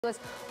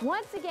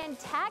Once again,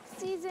 tax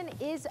season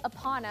is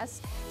upon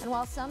us, and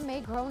while some may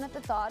groan at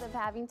the thought of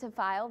having to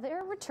file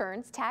their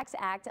returns,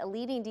 TaxAct, a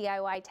leading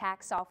DIY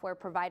tax software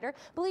provider,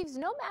 believes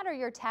no matter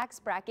your tax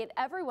bracket,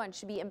 everyone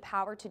should be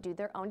empowered to do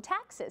their own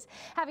taxes.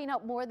 Having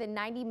helped more than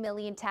 90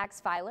 million tax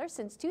filers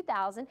since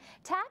 2000,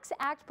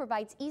 TaxAct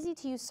provides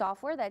easy-to-use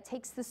software that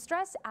takes the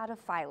stress out of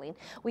filing.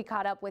 We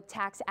caught up with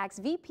TaxAct's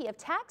VP of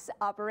Tax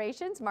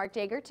Operations, Mark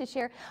Jager, to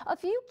share a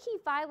few key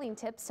filing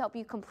tips to help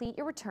you complete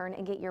your return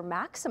and get your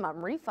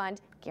maximum refund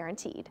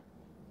guaranteed.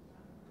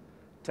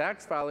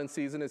 Tax filing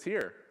season is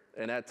here,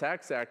 and at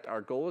TaxAct, our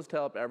goal is to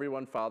help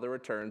everyone file their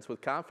returns with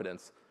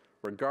confidence,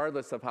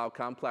 regardless of how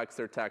complex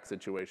their tax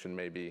situation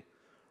may be.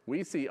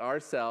 We see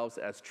ourselves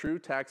as true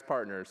tax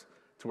partners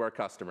to our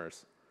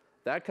customers.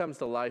 That comes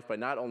to life by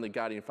not only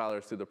guiding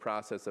filers through the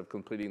process of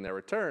completing their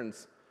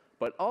returns,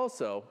 but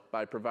also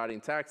by providing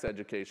tax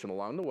education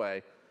along the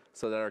way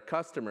so that our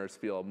customers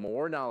feel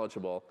more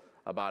knowledgeable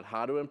about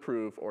how to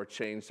improve or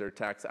change their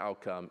tax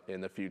outcome in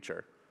the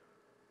future.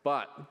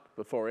 But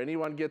before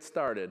anyone gets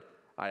started,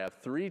 I have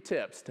 3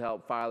 tips to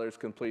help filers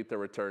complete their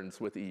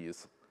returns with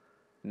ease.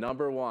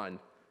 Number 1,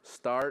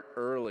 start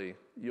early.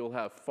 You'll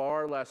have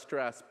far less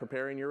stress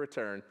preparing your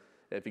return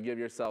if you give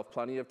yourself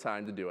plenty of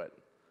time to do it.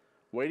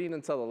 Waiting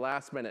until the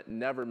last minute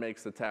never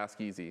makes the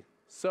task easy.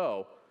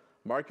 So,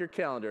 mark your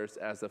calendars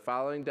as the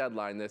filing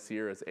deadline this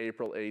year is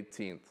April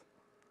 18th.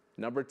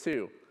 Number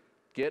 2,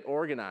 get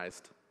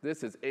organized.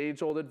 This is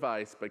age-old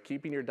advice, but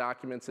keeping your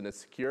documents in a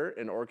secure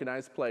and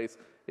organized place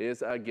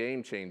is a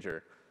game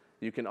changer.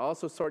 You can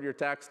also sort your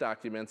tax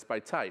documents by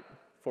type.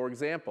 For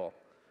example,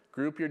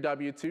 group your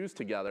W-2s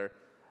together.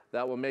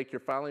 That will make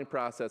your filing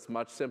process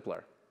much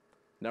simpler.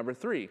 Number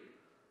 3,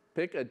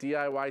 pick a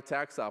DIY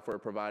tax software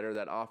provider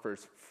that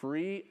offers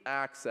free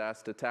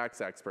access to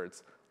tax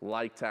experts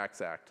like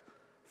TaxAct.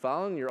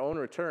 Filing your own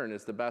return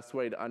is the best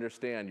way to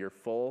understand your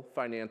full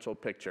financial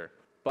picture.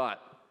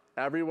 But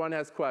everyone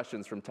has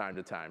questions from time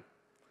to time.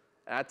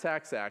 At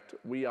TaxAct,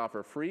 we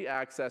offer free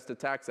access to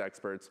tax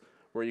experts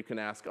where you can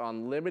ask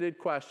unlimited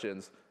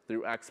questions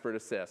through Expert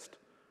Assist.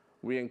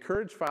 We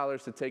encourage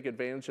filers to take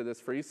advantage of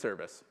this free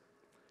service.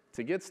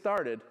 To get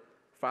started,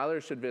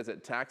 filers should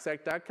visit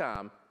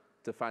TaxAct.com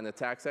to find the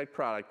TaxAct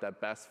product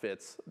that best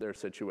fits their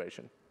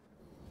situation.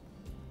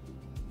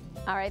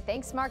 All right,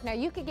 thanks, Mark. Now,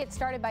 you can get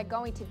started by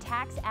going to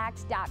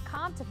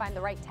TaxAct.com to find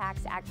the right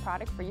TaxAct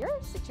product for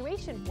your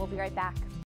situation. We'll be right back.